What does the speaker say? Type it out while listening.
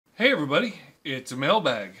Hey everybody, it's a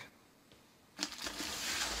mailbag.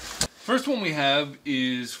 First one we have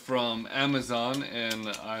is from Amazon, and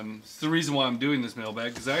it's the reason why I'm doing this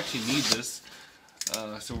mailbag because I actually need this.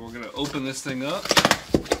 So we're going to open this thing up.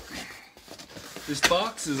 This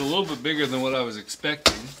box is a little bit bigger than what I was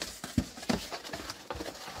expecting.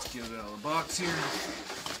 Let's get it out of the box here.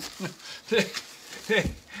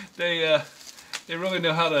 they really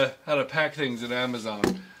know how to pack things at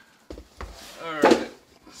Amazon. All right.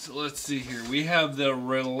 So let's see here. We have the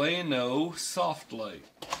Ryobi soft light,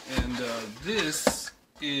 and this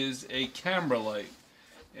is a camera light,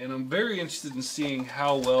 and I'm very interested in seeing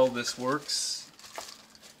how well this works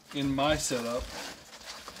in my setup.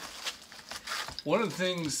 One of the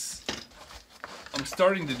things I'm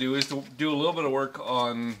starting to do is to do a little bit of work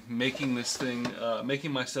on making this thing,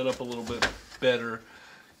 making my setup a little bit better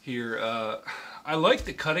here. I like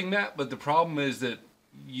the cutting mat, but the problem is that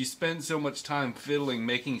you spend so much time fiddling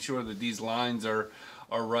making sure that these lines are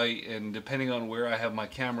right, and depending on where I have my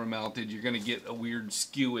camera mounted, you're going to get a weird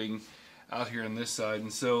skewing out here on this side.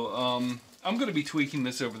 And so I'm going to be tweaking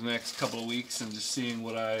this over the next couple of weeks and just seeing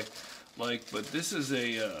what I like. But this is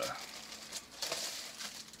it's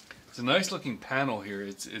a nice looking panel here.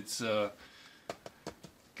 It's got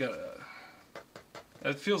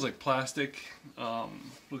it feels like plastic.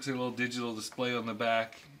 Looks like a little digital display on the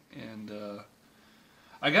back, and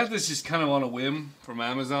I got this just kind of on a whim from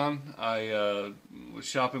Amazon. I was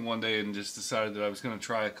shopping one day and just decided that I was going to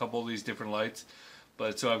try a couple of these different lights.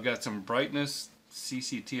 But so I've got some brightness,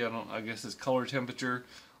 CCT, I guess it's color temperature,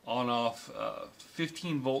 on off,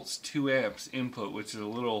 15 volts, 2 amps input, which is a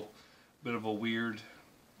little bit of a weird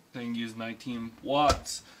thing, use 19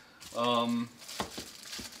 watts.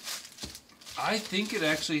 I think it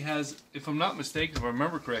actually has, if I'm not mistaken, if I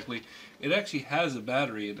remember correctly, it actually has a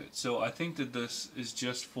battery in it. So I think that this is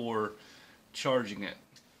just for charging it.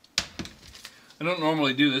 I don't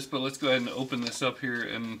normally do this, but let's go ahead and open this up here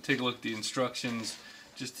and take a look at the instructions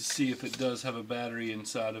just to see if it does have a battery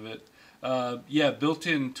inside of it. Yeah,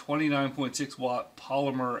 built-in 29.6 watt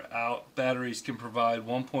polymer out batteries can provide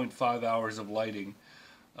 1.5 hours of lighting.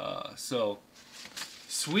 So,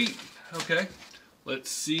 sweet. Okay,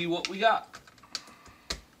 let's see what we got.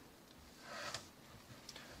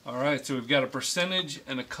 Alright, so we've got a percentage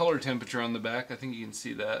and a color temperature on the back. I think you can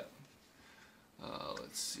see that.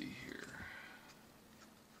 Let's see here.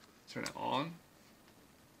 Turn it on.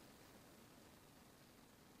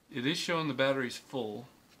 It is showing the battery's full.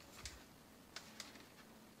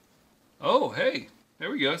 Oh, hey, there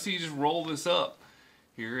we go. So you just roll this up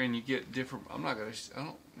here and you get different. I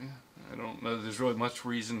don't know that there's really much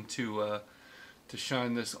reason to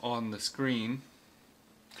shine this on the screen.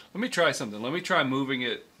 Let me try something. Let me try moving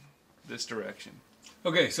it this direction.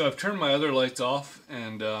 Okay, so I've turned my other lights off,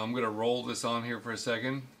 and I'm going to roll this on here for a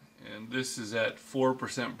second. And this is at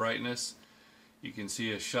 4% brightness. You can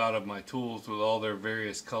see a shot of my tools with all their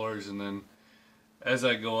various colors, and then as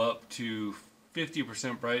I go up to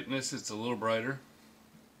 50% brightness, it's a little brighter,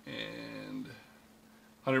 and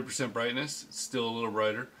 100% brightness, it's still a little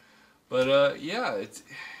brighter. But yeah,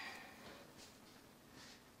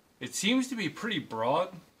 it seems to be pretty broad.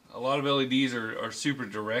 A lot of LEDs are super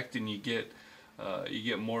direct, and you get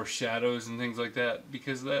more shadows and things like that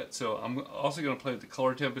because of that. So I'm also going to play with the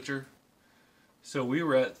color temperature. So we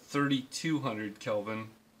were at 3200 Kelvin,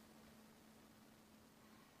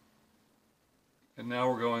 and now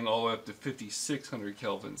we're going all the way up to 5600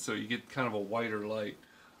 Kelvin. So you get kind of a whiter light.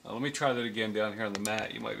 Let me try that again down here on the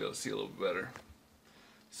mat. You might be able to see a little bit better.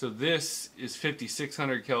 So this is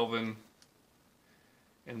 5600 Kelvin.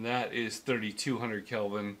 And that is 3200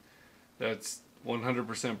 Kelvin. That's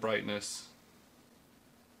 100% brightness.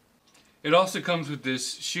 It also comes with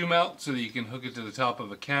this shoe mount so that you can hook it to the top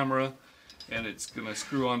of a camera, and it's going to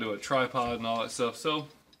screw onto a tripod and all that stuff. So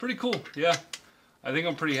pretty cool. Yeah, I think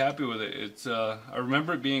I'm pretty happy with it. It's I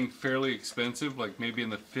remember it being fairly expensive, like maybe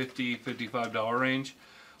in the $50–$55 range,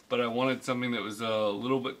 but I wanted something that was a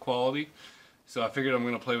little bit quality. So I figured I'm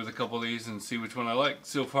going to play with a couple of these and see which one I like.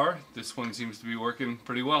 So far, this one seems to be working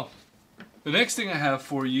pretty well. The next thing I have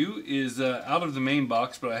for you is out of the main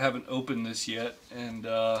box, but I haven't opened this yet. And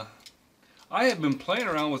I have been playing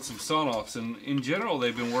around with some sawn-offs, and in general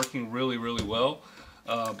they've been working really, really well.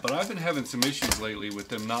 But I've been having some issues lately with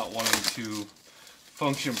them not wanting to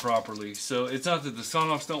function properly. So it's not that the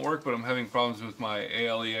sawn-offs don't work, but I'm having problems with my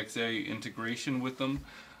ALEXA integration with them.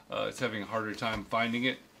 It's having a harder time finding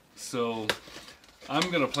it. So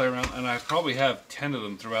I'm going to play around, and I probably have 10 of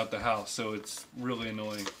them throughout the house, so it's really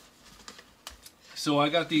annoying. So I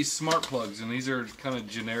got these smart plugs, and these are kind of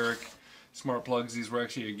generic smart plugs. These were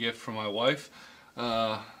actually a gift from my wife.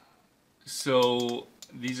 So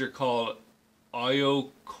These are called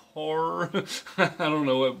IO-Core. I don't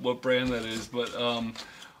know what brand that is, but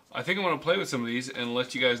I think I'm going to play with some of these and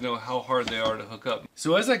let you guys know how hard they are to hook up.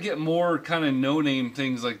 So as I get more kind of no-name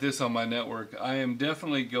things like this on my network, I am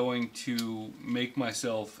definitely going to make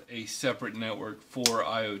myself a separate network for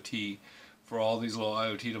IoT, for all these little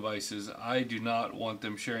IoT devices. I do not want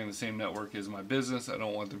them sharing the same network as my business. I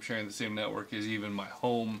don't want them sharing the same network as even my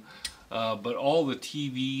home. But all the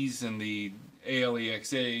TVs and the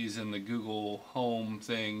ALEXAs and the Google Home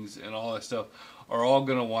things and all that stuff are all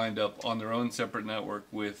going to wind up on their own separate network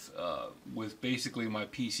with basically my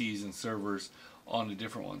PCs and servers on a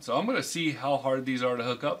different one. So I'm going to see how hard these are to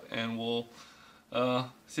hook up, and we'll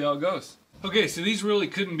see how it goes. Okay, so these really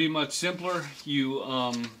couldn't be much simpler. You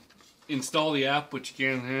install the app, which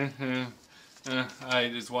you can.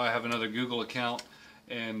 That's why I have another Google account,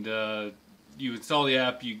 and you install the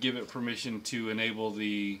app. You give it permission to enable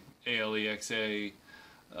the ALEXA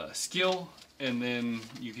skill, and then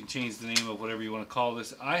you can change the name of whatever you want to call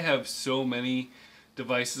this. I have so many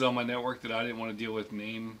devices on my network that I didn't want to deal with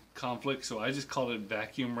name conflict, so I just called it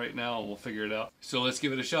vacuum right now, and we'll figure it out. So let's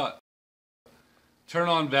give it a shot. Turn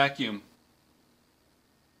on vacuum.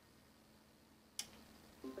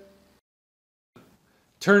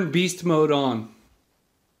 Turn beast mode on.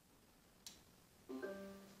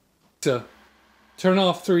 So, turn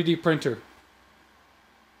off 3D printer.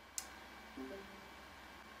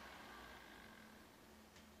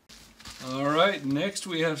 Alright, next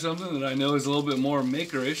we have something that I know is a little bit more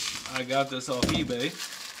makerish. I got this off eBay.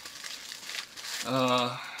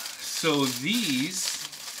 So these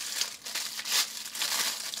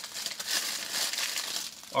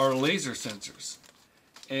are laser sensors.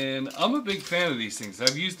 And I'm a big fan of these things.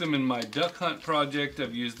 I've used them in my duck hunt project.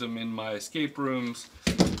 I've used them in my escape rooms.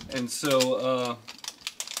 And so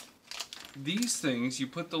these things, you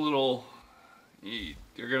put the little,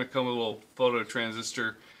 they're going to come with a little photo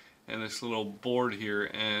transistor and this little board here,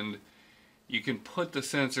 and you can put the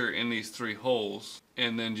sensor in these 3 holes,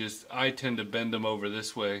 and then just, I tend to bend them over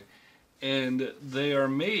this way, and they are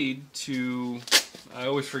made to, I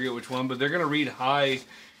always forget which one, but they're going to read high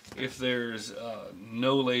if there's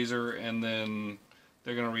no laser, and then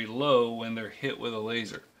they're going to read low when they're hit with a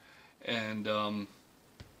laser. And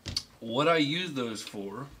what I use those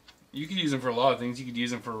for, you could use them for a lot of things. You could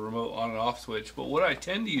use them for a remote on and off switch, but what I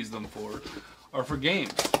tend to use them for are for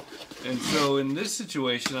games. And so in this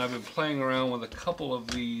situation, I've been playing around with a couple of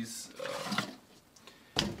these.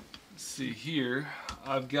 Let's see here.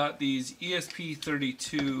 I've got these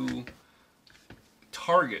ESP32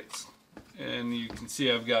 targets. And you can see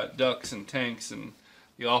I've got ducks and tanks and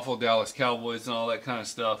the awful Dallas Cowboys and all that kind of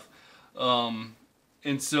stuff. And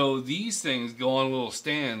so these things go on little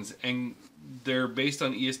stands, and they're based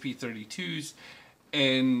on ESP32s.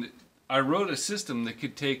 And I wrote a system that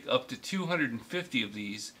could take up to 250 of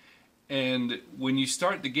these. And when you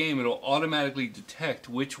start the game, it'll automatically detect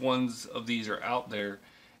which ones of these are out there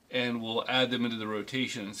and will add them into the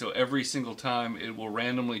rotation. So every single time it will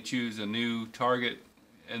randomly choose a new target,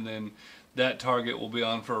 and then that target will be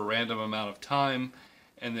on for a random amount of time.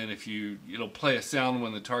 And then if it'll play a sound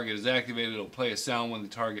when the target is activated, it'll play a sound when the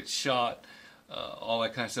target's shot, all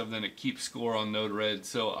that kind of stuff. Then it keeps score on node red.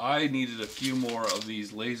 So I needed a few more of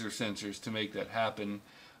these laser sensors to make that happen,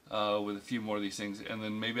 with a few more of these things. And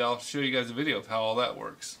then maybe I'll show you guys a video of how all that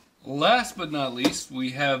works. Last but not least,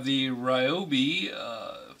 we have the Ryobi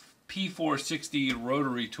P460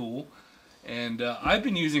 rotary tool. And I've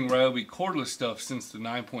been using Ryobi cordless stuff since the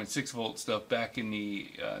 9.6 volt stuff back in the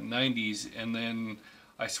 90s, and then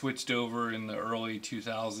I switched over in the early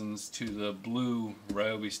 2000s to the blue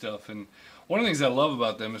Ryobi stuff. And one of the things I love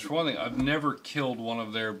about them is, for one thing, I've never killed one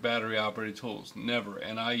of their battery operated tools, never.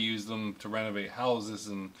 And I use them to renovate houses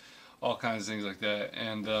and all kinds of things like that.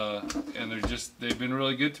 And they've been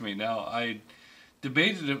really good to me. Now, I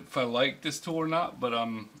debated if I liked this tool or not, but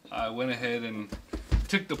I went ahead and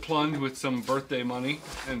took the plunge with some birthday money,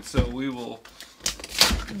 and so we will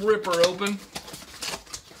rip her open.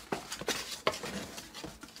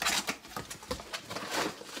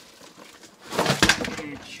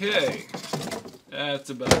 Okay, that's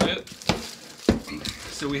about it.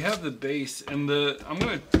 So we have the base, and I'm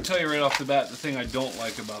going to tell you right off the bat the thing I don't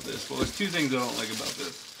like about this. Well, there's 2 things I don't like about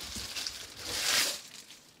this.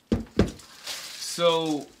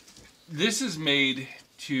 So this is made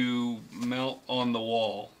to mount on the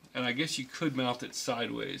wall, and I guess you could mount it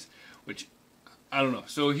sideways, which I don't know.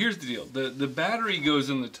 So here's the deal: the battery goes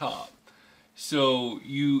in the top. So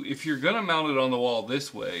if you're gonna mount it on the wall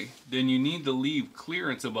this way, then you need to leave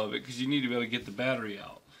clearance above it because you need to be able to get the battery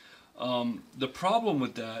out. The problem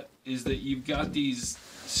with that is that you've got these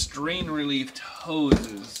strain relieved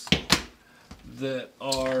hoses that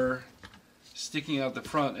are sticking out the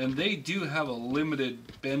front, and they do have a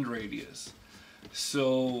limited bend radius.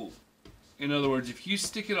 So in other words, if you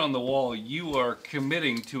stick it on the wall, you are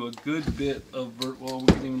committing to a good bit of well, we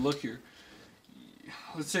can even look here.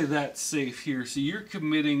 Let's say that's safe here. So you're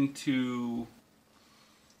committing to,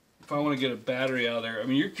 if I want to get a battery out of there, I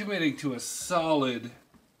mean, you're committing to a solid,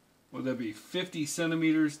 would that be 50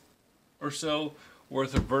 centimeters or so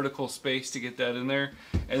worth of vertical space to get that in there.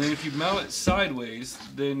 And then if you mount it sideways,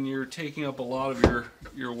 then you're taking up a lot of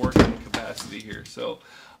your working capacity here. So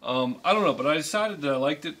I don't know, but I decided that I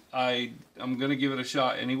liked it. I'm going to give it a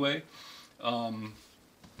shot anyway.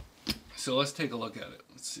 So let's take a look at it.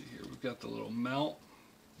 Let's see here. We've got the little mount,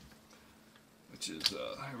 which is,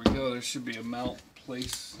 here we go. There should be a mount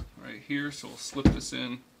place right here. So we'll slip this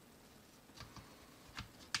in.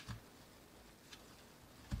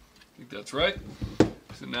 I think that's right.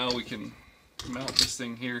 So now we can mount this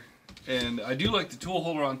thing here. And I do like the tool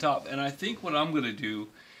holder on top. And I think what I'm going to do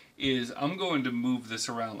is I'm going to move this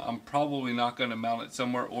around. I'm probably not going to mount it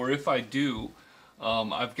somewhere, or if I do,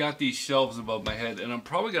 I've got these shelves above my head, and I'm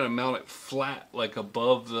probably going to mount it flat, like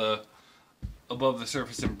above the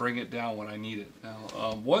surface, and bring it down when I need it.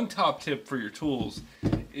 Now, one top tip for your tools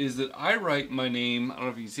is that I write my name, I don't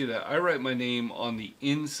know if you can see that, I write my name on the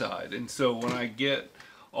inside, and so when I get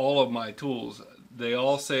all of my tools, they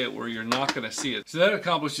all say it where you're not going to see it. So that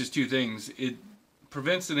accomplishes two things. It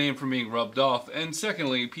prevents the name from being rubbed off, and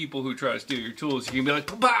secondly, people who try to steal your tools, you can be like,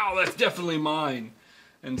 wow, that's definitely mine.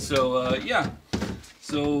 And so yeah,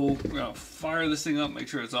 so we're gonna fire this thing up, make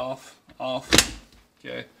sure it's off,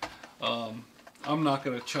 okay. I'm not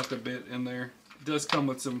gonna chuck a bit in there. It does come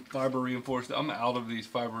with some fiber reinforced. I'm out of these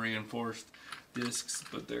fiber reinforced discs,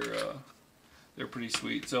 but they're pretty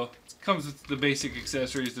sweet. So it comes with the basic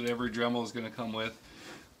accessories that every Dremel is gonna come with,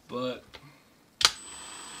 but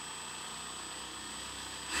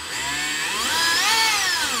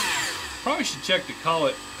probably should check the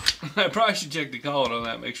collet. I probably should check the collet on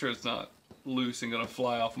that, make sure it's not loose and gonna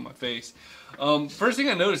fly off of my face. First thing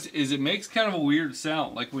I noticed is it makes kind of a weird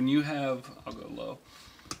sound, like when you have, I'll go low.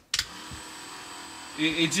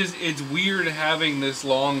 It's weird having this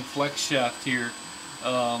long flex shaft here.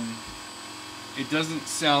 It doesn't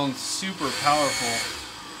sound super powerful,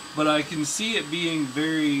 but I can see it being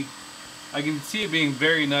very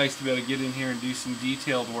nice to be able to get in here and do some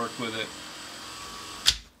detailed work with it.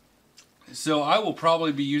 So I will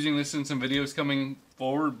probably be using this in some videos coming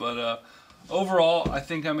forward, but overall I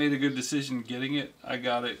think I made a good decision getting it. I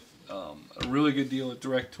got it a really good deal at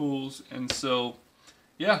Direct Tools, and so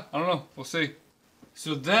yeah, I don't know, we'll see.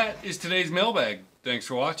 So that is today's mailbag. Thanks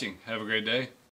for watching. Have a great day.